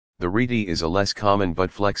The rete is a less common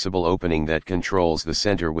but flexible opening that controls the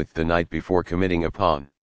center with the knight before committing a pawn.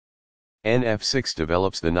 Nf6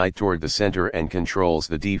 develops the knight toward the center and controls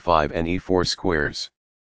the d5 and e4 squares.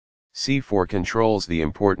 c4 controls the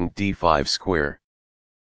important d5 square.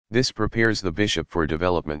 This prepares the bishop for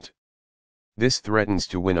development. This threatens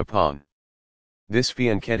to win a pawn. This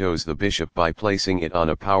fianchettos the bishop by placing it on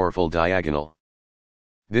a powerful diagonal.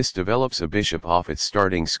 This develops a bishop off its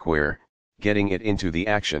starting square, getting it into the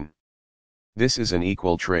action. This is an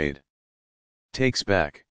equal trade. Takes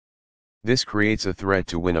back. This creates a threat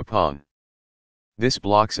to win a pawn. This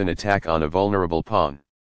blocks an attack on a vulnerable pawn.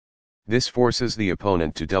 This forces the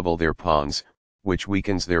opponent to double their pawns, which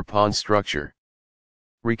weakens their pawn structure.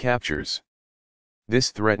 Recaptures. This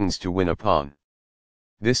threatens to win a pawn.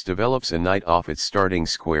 This develops a knight off its starting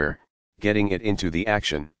square, getting it into the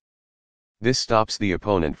action. This stops the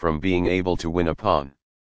opponent from being able to win a pawn.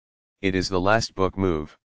 It is the last book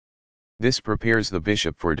move. This prepares the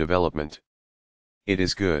bishop for development. It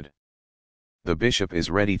is good. The bishop is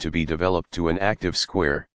ready to be developed to an active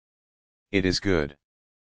square. It is good.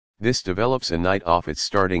 This develops a knight off its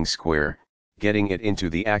starting square, getting it into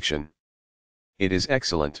the action. It is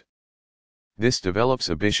excellent. This develops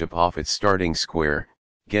a bishop off its starting square,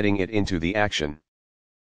 getting it into the action.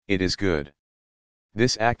 It is good.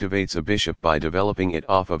 This activates a bishop by developing it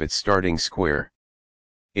off of its starting square.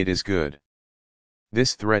 It is good.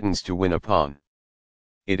 This threatens to win a pawn.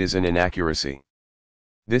 It is an inaccuracy.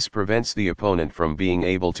 This prevents the opponent from being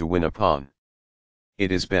able to win a pawn. It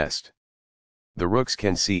is best. The rooks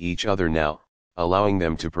can see each other now, allowing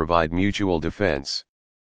them to provide mutual defense.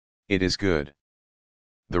 It is good.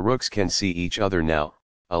 The rooks can see each other now,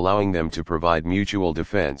 allowing them to provide mutual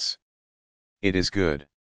defense. It is good.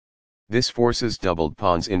 This forces doubled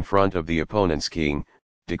pawns in front of the opponent's king,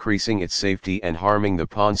 decreasing its safety and harming the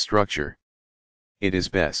pawn structure. It is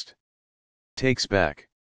best. Takes back.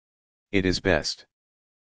 It is best.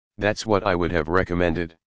 That's what I would have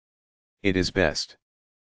recommended. It is best.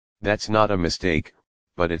 That's not a mistake,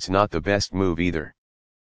 but it's not the best move either.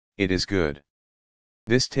 It is good.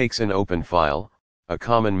 This takes an open file, a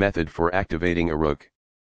common method for activating a rook.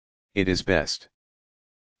 It is best.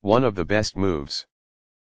 One of the best moves.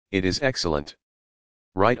 It is excellent.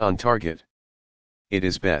 Right on target. It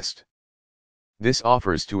is best. This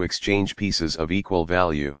offers to exchange pieces of equal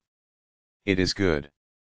value. It is good.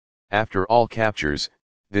 After all captures,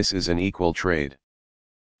 this is an equal trade.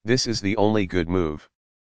 This is the only good move.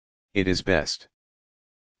 It is best.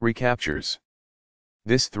 Recaptures.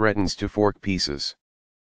 This threatens to fork pieces.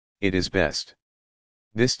 It is best.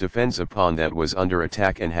 This defends a pawn that was under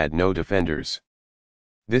attack and had no defenders.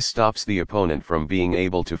 This stops the opponent from being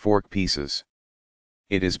able to fork pieces.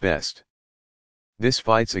 It is best. This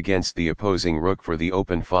fights against the opposing rook for the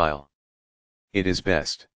open file. It is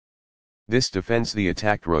best. This defends the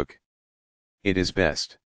attacked rook. It is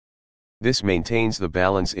best. This maintains the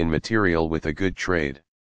balance in material with a good trade.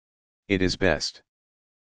 It is best.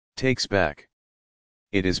 Takes back.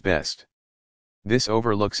 It is best. This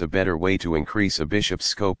overlooks a better way to increase a bishop's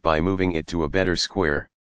scope by moving it to a better square.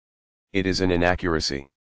 It is an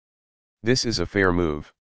inaccuracy. This is a fair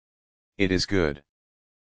move. It is good.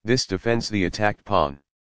 This defends the attacked pawn.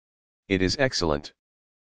 It is excellent.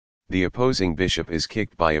 The opposing bishop is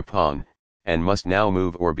kicked by a pawn, and must now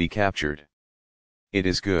move or be captured. It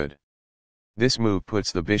is good. This move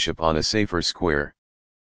puts the bishop on a safer square.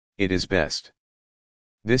 It is best.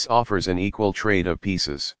 This offers an equal trade of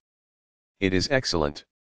pieces. It is excellent.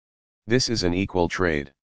 This is an equal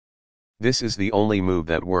trade. This is the only move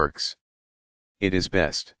that works. It is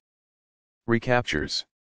best. Recaptures.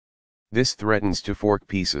 This threatens to fork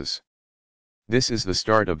pieces. This is the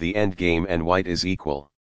start of the endgame and white is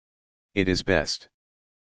equal. It is best.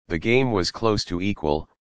 The game was close to equal,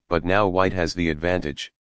 but now white has the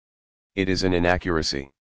advantage. It is an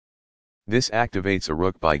inaccuracy. This activates a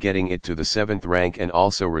rook by getting it to the 7th rank and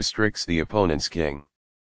also restricts the opponent's king.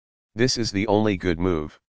 This is the only good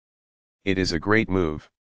move. It is a great move.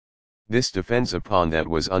 This defends a pawn that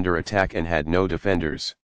was under attack and had no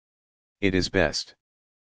defenders. It is best.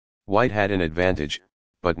 White had an advantage,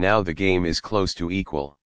 but now the game is close to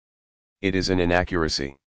equal. It is an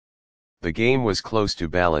inaccuracy. The game was close to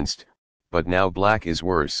balanced, but now black is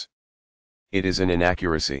worse. It is an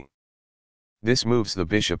inaccuracy. This moves the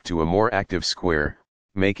bishop to a more active square,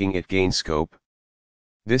 making it gain scope.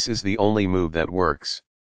 This is the only move that works.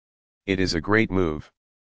 It is a great move.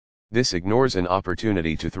 This ignores an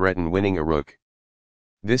opportunity to threaten winning a rook.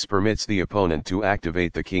 This permits the opponent to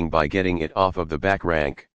activate the king by getting it off of the back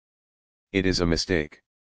rank. It is a mistake.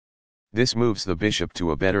 This moves the bishop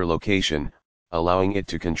to a better location, allowing it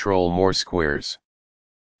to control more squares.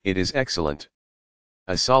 It is excellent.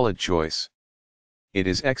 A solid choice. It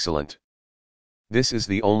is excellent. This is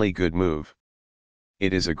the only good move.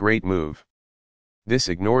 It is a great move. This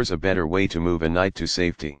ignores a better way to move a knight to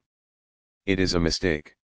safety. It is a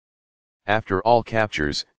mistake. After all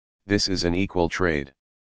captures, this is an equal trade.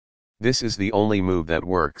 This is the only move that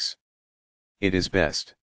works. It is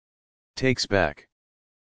best. Takes back.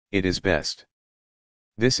 It is best.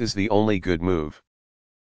 This is the only good move.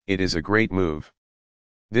 It is a great move.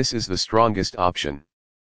 This is the strongest option.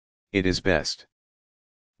 It is best.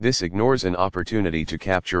 This ignores an opportunity to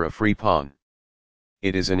capture a free pawn.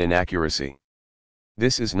 It is an inaccuracy.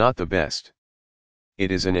 This is not the best.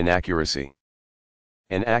 It is an inaccuracy.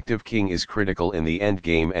 An active king is critical in the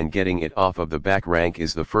endgame, and getting it off of the back rank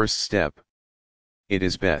is the first step. It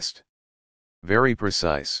is best. Very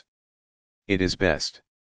precise. It is best.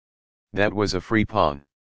 That was a free pawn.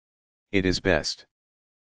 It is best.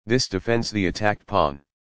 This defends the attacked pawn.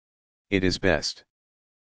 It is best.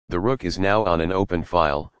 The rook is now on an open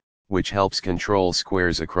file, which helps control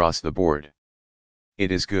squares across the board.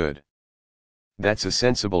 It is good. That's a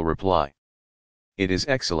sensible reply. It is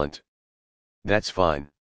excellent. That's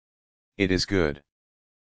fine. It is good.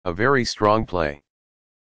 A very strong play.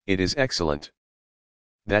 It is excellent.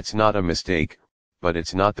 That's not a mistake, but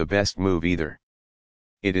it's not the best move either.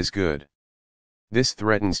 It is good. This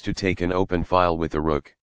threatens to take an open file with the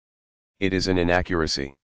rook. It is an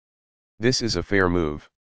inaccuracy. This is a fair move.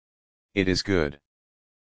 It is good.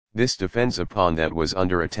 This defends a pawn that was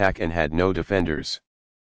under attack and had no defenders.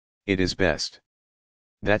 It is best.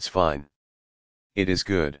 That's fine. It is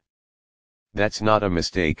good. That's not a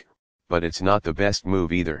mistake, but it's not the best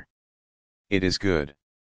move either. It is good.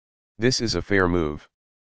 This is a fair move.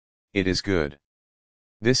 It is good.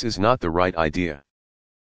 This is not the right idea.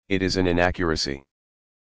 It is an inaccuracy.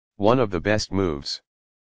 One of the best moves.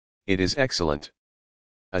 It is excellent.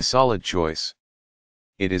 A solid choice.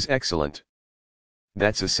 It is excellent.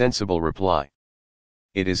 That's a sensible reply.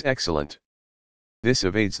 It is excellent. This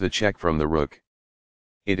evades the check from the rook.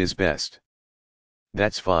 It is best.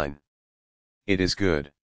 That's fine. It is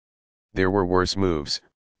good. There were worse moves,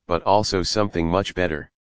 but also something much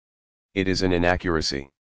better. It is an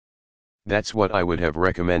inaccuracy. That's what I would have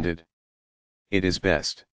recommended. It is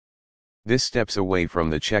best. This steps away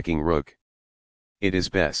from the checking rook. It is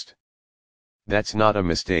best. That's not a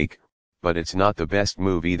mistake, but it's not the best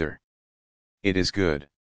move either. It is good.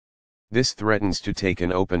 This threatens to take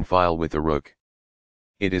an open file with the rook.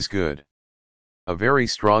 It is good. A very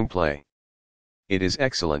strong play. It is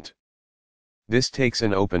excellent. This takes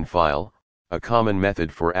an open file, a common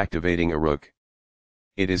method for activating a rook.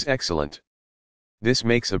 It is excellent. This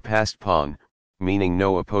makes a passed pawn, meaning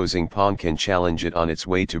no opposing pawn can challenge it on its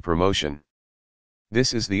way to promotion.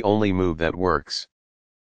 This is the only move that works.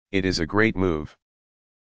 It is a great move.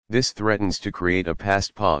 This threatens to create a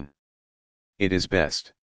passed pawn. It is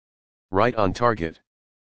best. Right on target.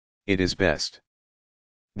 It is best.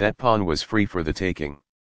 That pawn was free for the taking.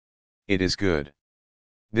 It is good.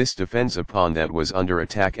 This defends a pawn that was under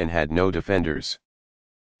attack and had no defenders.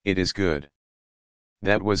 It is good.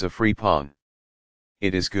 That was a free pawn.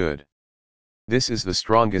 It is good. This is the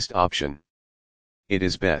strongest option. It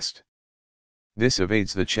is best. This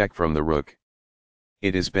evades the check from the rook.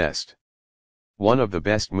 It is best. One of the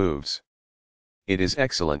best moves. It is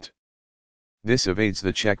excellent. This evades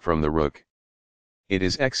the check from the rook. It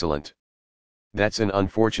is excellent. That's an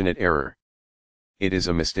unfortunate error. It is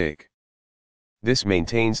a mistake. This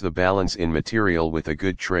maintains the balance in material with a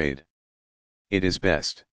good trade. It is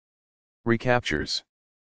best. Recaptures.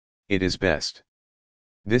 It is best.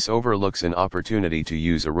 This overlooks an opportunity to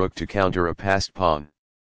use a rook to counter a passed pawn.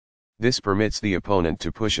 This permits the opponent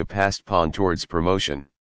to push a passed pawn towards promotion.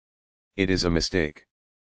 It is a mistake.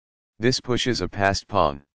 This pushes a passed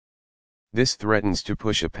pawn. This threatens to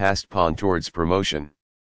push a passed pawn towards promotion.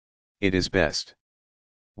 It is best.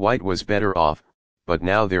 White was better off, but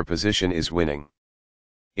now their position is winning.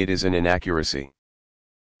 It is an inaccuracy.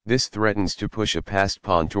 This threatens to push a passed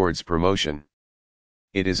pawn towards promotion.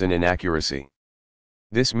 It is an inaccuracy.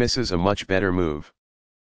 This misses a much better move.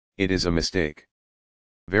 It is a mistake.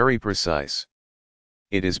 Very precise.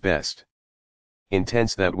 It is best.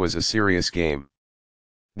 Intense. That was a serious game.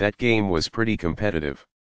 That game was pretty competitive.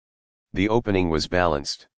 The opening was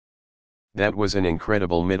balanced. That was an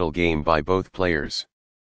incredible middle game by both players.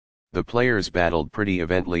 The players battled pretty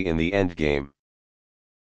evenly in the endgame.